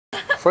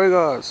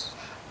Vollgas!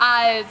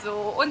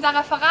 Also, unser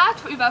Referat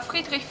über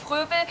Friedrich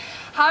Fröbel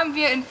haben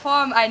wir in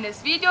Form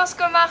eines Videos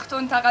gemacht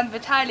und daran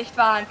beteiligt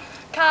waren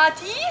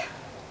Kati,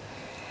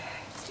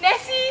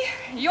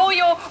 Nessie,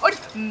 Jojo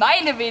und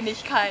meine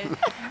Wenigkeit.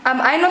 Am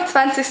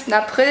 21.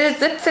 April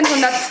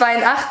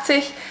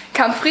 1782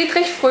 kam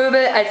Friedrich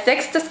Fröbel als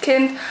 6.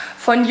 Kind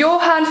von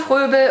Johann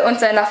Froebel und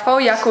seiner Frau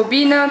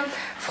Jakobine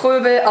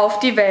Froebel auf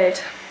die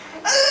Welt.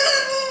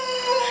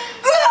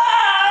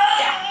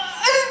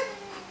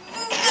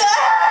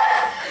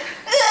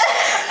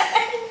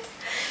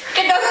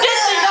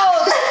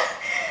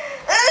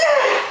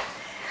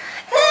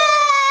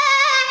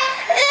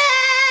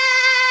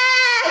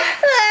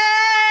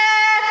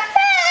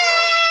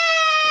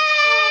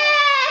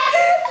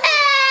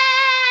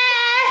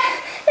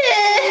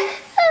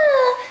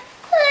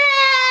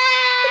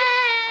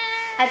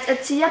 Als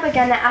Erzieher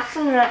begann er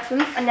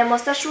 1805 an der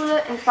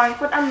Musterschule in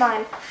Frankfurt am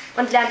Main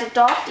und lernte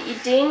dort die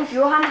Ideen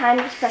Johann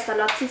Heinrich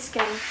Pestalozzis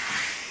kennen.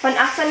 Von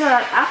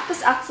 1808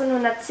 bis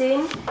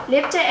 1810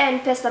 lebte er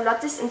in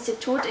Pestalozzis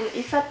Institut in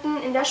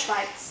Ifferten in der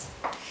Schweiz.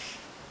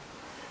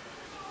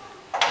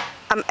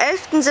 Am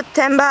 11.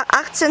 September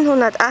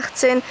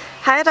 1818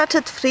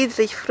 heiratet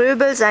Friedrich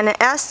Fröbel seine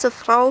erste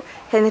Frau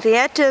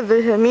Henriette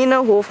Wilhelmine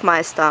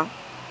Hofmeister.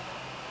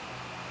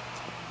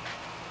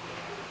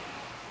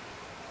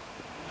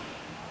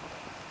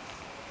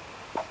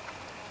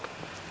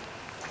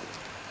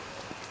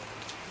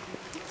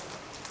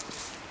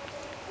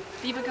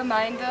 Liebe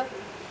Gemeinde,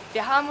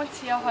 wir haben uns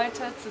hier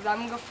heute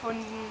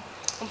zusammengefunden,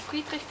 um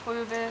Friedrich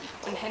Fröbel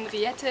und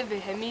Henriette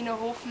Wilhelmine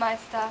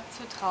Hofmeister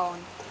zu trauen.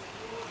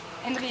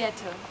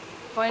 Henriette,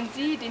 wollen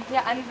Sie den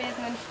hier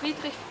anwesenden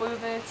Friedrich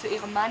Fröbel zu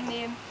Ihrem Mann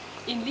nehmen,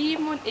 ihn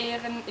lieben und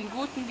ehren, in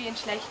guten wie in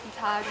schlechten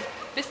Tagen,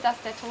 bis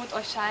dass der Tod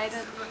euch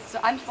scheidet? So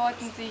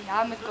antworten Sie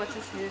ja mit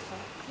Gottes Hilfe.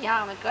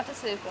 Ja, mit Gottes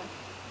Hilfe.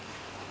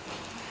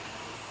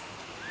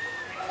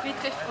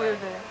 Friedrich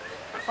Fröbel,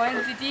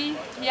 wollen Sie die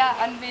hier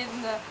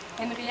anwesende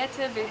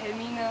Henriette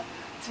Wilhelmine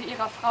zu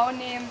Ihrer Frau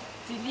nehmen,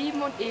 sie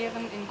lieben und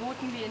ehren, in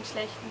guten wie in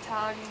schlechten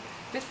Tagen,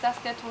 bis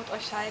dass der Tod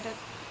euch scheidet?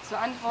 So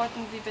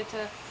antworten Sie bitte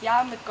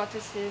ja mit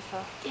Gottes Hilfe.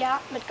 Ja,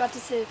 mit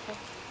Gottes Hilfe.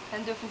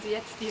 Dann dürfen Sie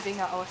jetzt die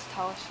Ringe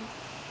austauschen.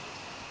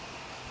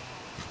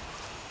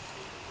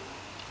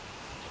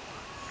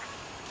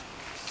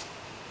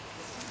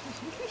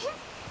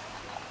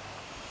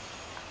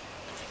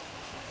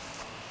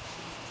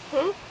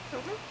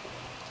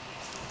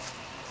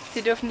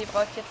 Sie dürfen die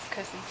Braut jetzt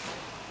küssen.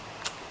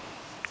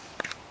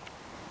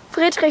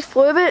 Friedrich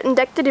Fröbel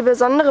entdeckte die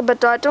besondere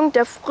Bedeutung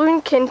der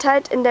frühen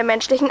Kindheit in der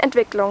menschlichen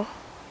Entwicklung.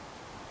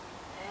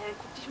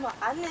 Guck dich mal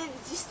an, ey.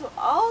 Wie siehst du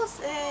aus,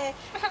 ey?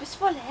 Du bist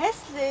voll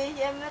hässlich,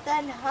 ey, mit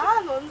deinen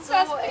Haaren und so,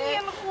 ey.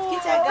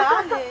 Geht ja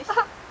gar nicht.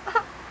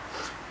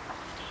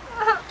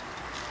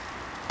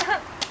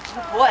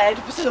 Boah, ey,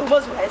 du bist ja doch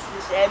immer so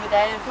hässlich, ey, mit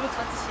deinen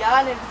 25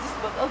 Jahren, ey. Wie siehst du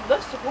überhaupt aus?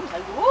 Läufst du rum,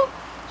 hallo?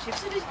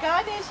 Schiebst du dich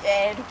gar nicht?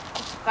 Ey, du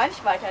kommst doch gar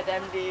nicht weiter in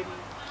deinem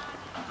Leben.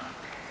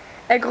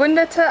 Er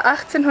gründete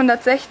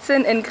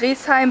 1816 in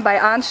Griesheim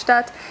bei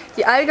Arnstadt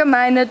die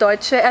Allgemeine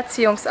Deutsche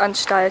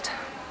Erziehungsanstalt.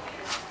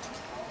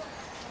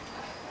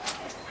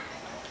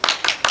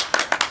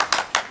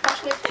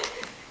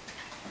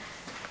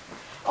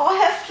 Oh,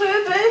 Herr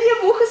Fröbel,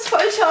 Ihr Buch ist voll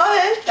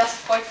toll. Das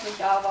freut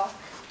mich aber.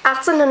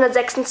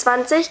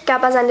 1826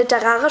 gab er sein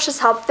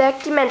literarisches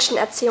Hauptwerk Die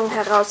Menschenerziehung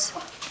heraus.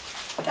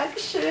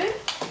 Dankeschön.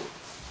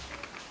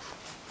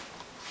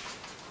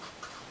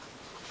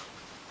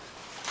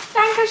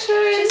 Dankeschön.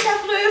 Tschüss, Herr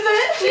Fröbel.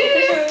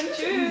 Tschüss.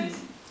 Tschüss.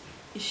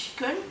 Ich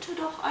könnte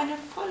doch eine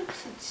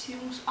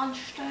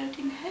Volkserziehungsanstalt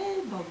in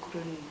Helber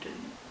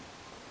gründen.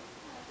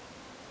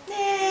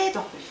 Nee,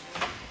 doch nicht.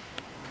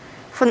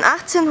 Von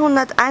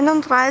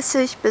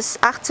 1831 bis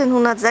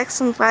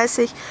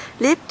 1836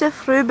 lebte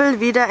Fröbel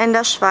wieder in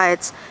der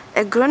Schweiz.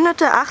 Er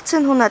gründete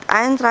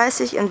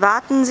 1831 in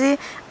Wartensee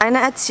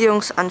eine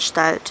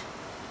Erziehungsanstalt.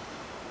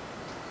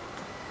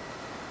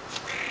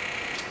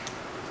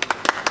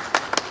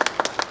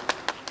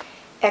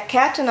 Er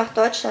kehrte nach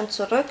Deutschland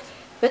zurück,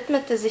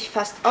 widmete sich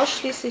fast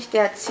ausschließlich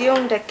der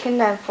Erziehung der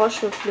Kinder im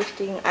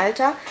vorschulpflichtigen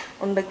Alter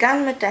und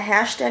begann mit der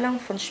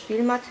Herstellung von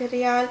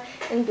Spielmaterial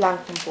in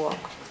Blankenburg.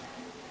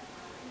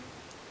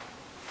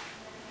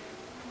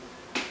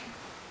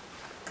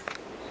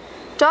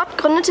 Dort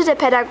gründete der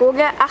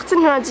Pädagoge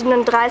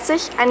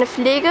 1837 eine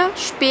Pflege-,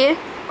 Spiel-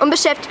 und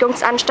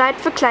Beschäftigungsanstalt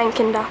für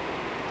Kleinkinder.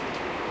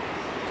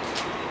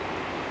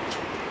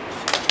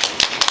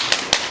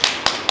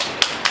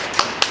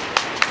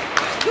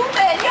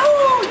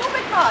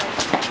 Jubel mal!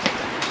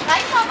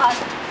 Schreit mal was!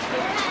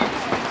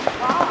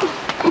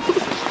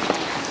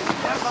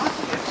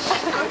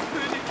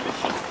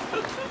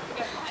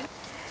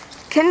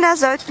 Kinder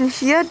sollten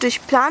hier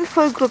durch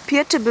planvoll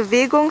gruppierte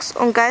Bewegungs-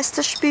 und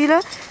Geistesspiele,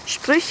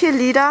 Sprüche,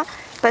 Lieder,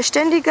 bei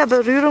ständiger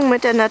Berührung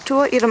mit der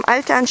Natur ihrem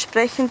Alter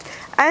entsprechend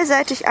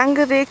allseitig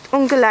angeregt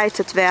und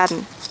geleitet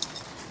werden.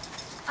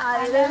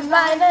 Alle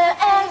meine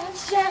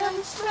Entchen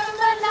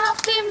schwimmen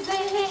auf dem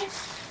See,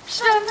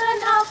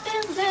 schwimmen auf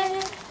dem See.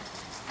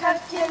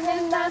 Köpfchen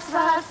in das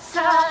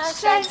Wasser,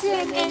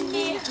 Schwänzchen in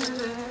die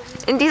Höhe.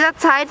 In dieser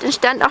Zeit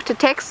entstand auch der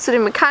Text zu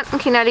dem bekannten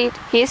Kinderlied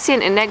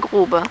Häschen in der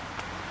Grube.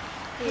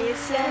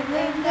 Häschen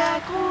in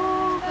der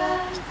Grube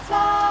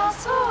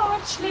saß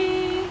und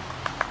schlief.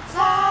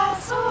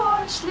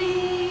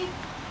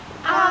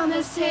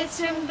 Armes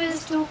Häschen,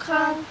 bist du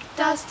krank,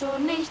 dass du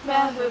nicht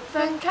mehr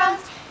hüpfen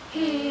kannst?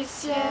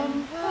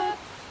 Häschen hüpf,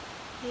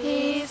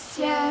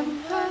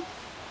 Häschen hüpf,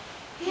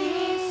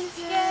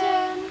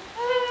 Häschen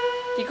hüpf.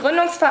 Die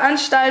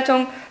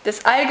Gründungsveranstaltung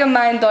des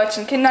Allgemeinen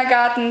Deutschen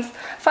Kindergartens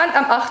fand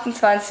am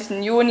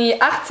 28. Juni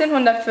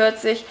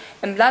 1840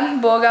 im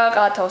Brandenburger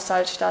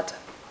Rathaussaal statt.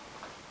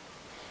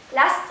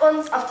 Lasst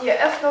uns auf die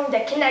Eröffnung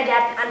der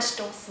Kindergärten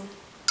anstoßen.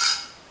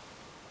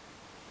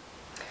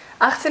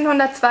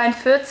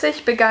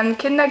 1842 begannen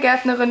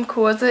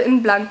Kindergärtnerinnenkurse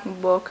in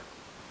Blankenburg.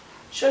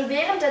 Schon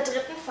während der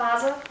dritten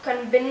Phase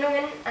können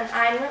Bindungen an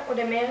eine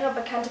oder mehrere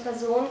bekannte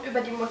Personen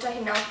über die Mutter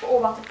hinaus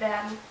beobachtet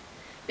werden.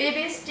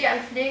 Babys, die an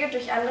Pflege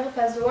durch andere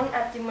Personen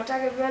als die Mutter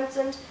gewöhnt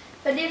sind,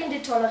 verlieren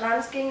die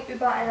Toleranz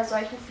gegenüber einer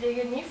solchen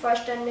Pflege nie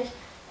vollständig,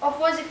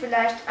 obwohl sie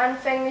vielleicht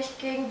anfänglich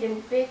gegen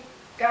den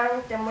Weggang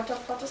der Mutter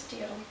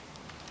protestieren.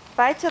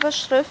 Weitere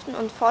Schriften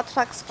und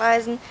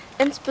Vortragsreisen,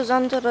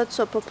 insbesondere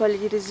zur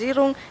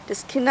Popularisierung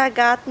des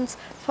Kindergartens,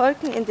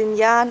 folgten in den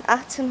Jahren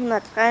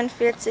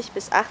 1843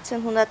 bis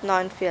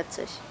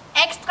 1849.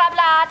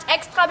 Extrablatt,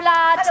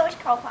 Extrablatt. Hallo,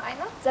 ich kaufe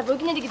eine. Sehr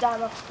wohlgnädige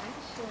Dame.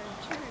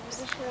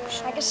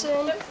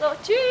 Dankeschön. So,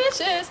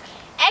 tschüss.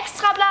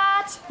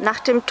 Extrablatt. Nach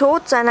dem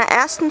Tod seiner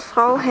ersten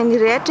Frau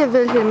Henriette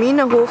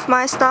Wilhelmine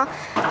Hofmeister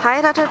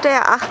heiratete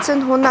er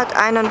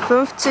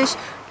 1851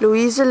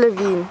 Luise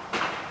Levin.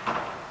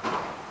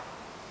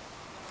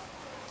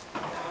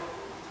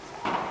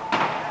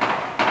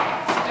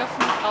 Sie dürfen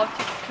die Braut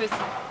jetzt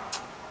küssen.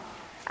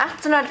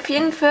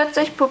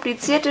 1844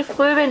 publizierte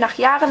Fröbel nach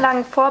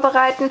jahrelangem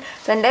Vorbereiten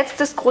sein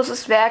letztes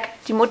großes Werk,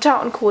 die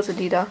Mutter- und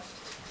Koselieder.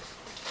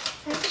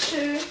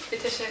 Dankeschön.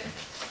 Bitteschön.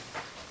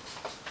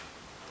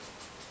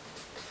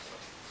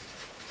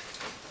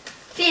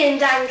 Vielen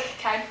Dank.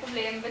 Kein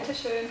Problem,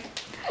 bitteschön.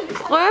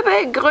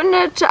 Fröbel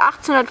gründete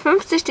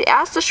 1850 die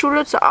erste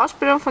Schule zur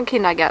Ausbildung von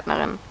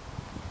Kindergärtnerinnen.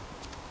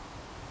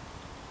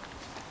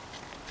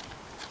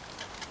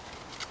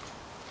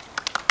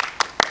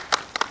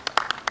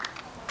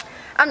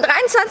 Am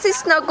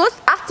 23. August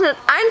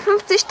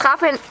 1851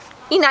 traf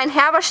ihn ein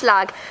herber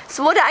Schlag. Es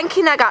wurde ein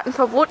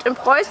Kindergartenverbot in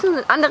Preußen und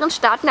in anderen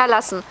Staaten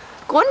erlassen.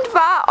 Grund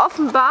war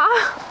offenbar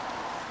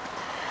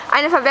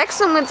eine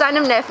Verwechslung mit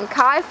seinem Neffen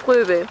Karl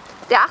Fröbel,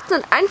 der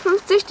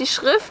 1851 die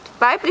Schrift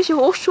Weibliche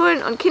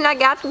Hochschulen und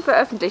Kindergärten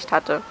veröffentlicht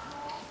hatte.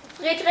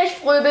 Friedrich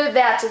Fröbel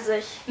wehrte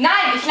sich. Nein,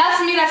 ich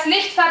lasse mir das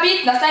nicht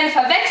verbieten. Das ist eine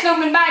Verwechslung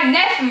mit meinem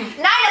Neffen.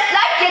 Nein, das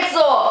bleibt jetzt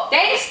so!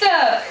 Denkste?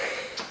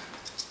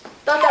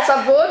 Doch das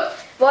Verbot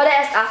wurde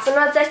erst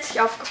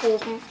 1860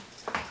 aufgehoben.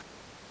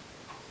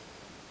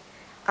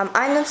 Am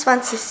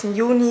 21.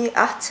 Juni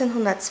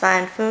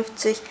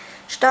 1852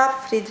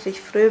 starb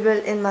Friedrich Fröbel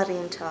in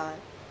Marienthal.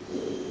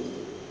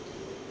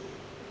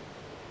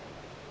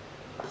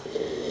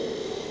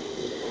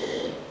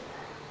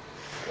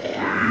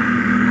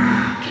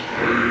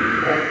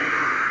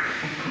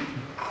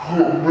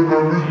 Können wir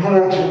dann nicht nur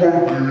drüber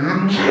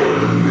gehen?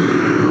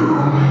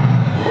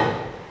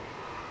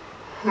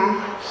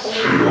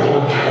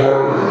 Und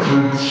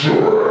halten zu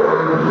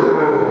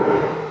Ende.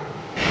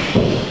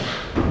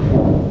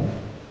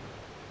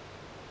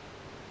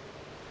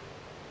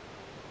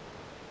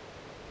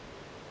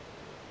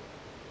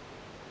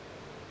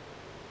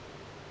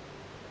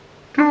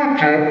 Der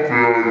Job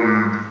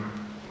wäre